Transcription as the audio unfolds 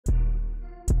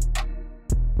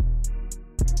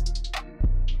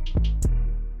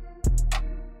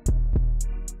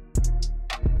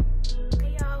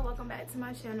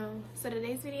my channel. So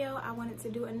today's video, I wanted to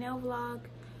do a nail vlog.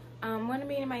 I'm going to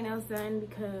be getting my nails done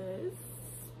because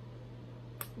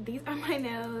these are my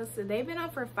nails. So they've been on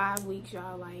for 5 weeks,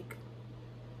 y'all. Like,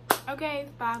 okay,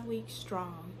 5 weeks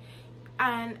strong.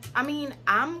 And I mean,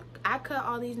 I cut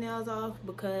all these nails off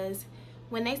because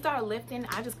when they start lifting,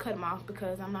 I just cut them off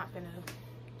because I'm not gonna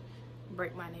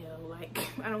break my nail. Like,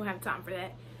 I don't have time for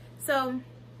that. So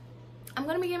I'm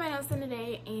gonna be getting my nails done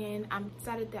today, and I'm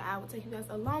decided that I will take you guys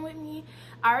along with me.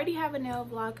 I already have a nail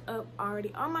vlog up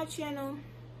already on my channel.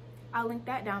 I'll link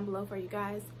that down below for you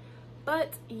guys.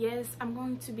 But yes, I'm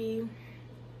going to be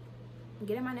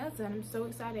getting my nails done. I'm so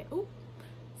excited. Ooh,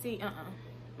 see,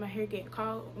 my hair getting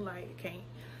caught, like, can't.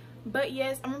 But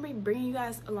yes, I'm gonna be bringing you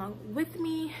guys along with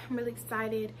me. I'm really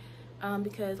excited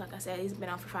because, like I said, it's been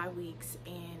out for 5 weeks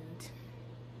and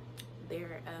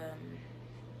they're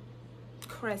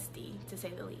crusty, to say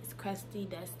the least. Crusty,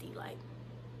 dusty, like,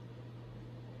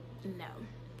 no.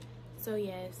 So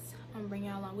yes, I'm bringing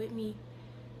y'all along with me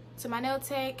to my nail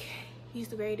tech. He's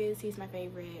the greatest. He's my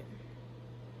favorite.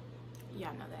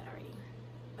 Y'all know that already,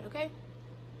 but okay.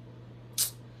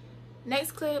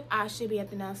 Next clip, I should be at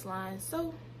the nail salon,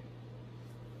 so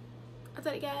I'll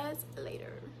tell you guys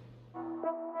later.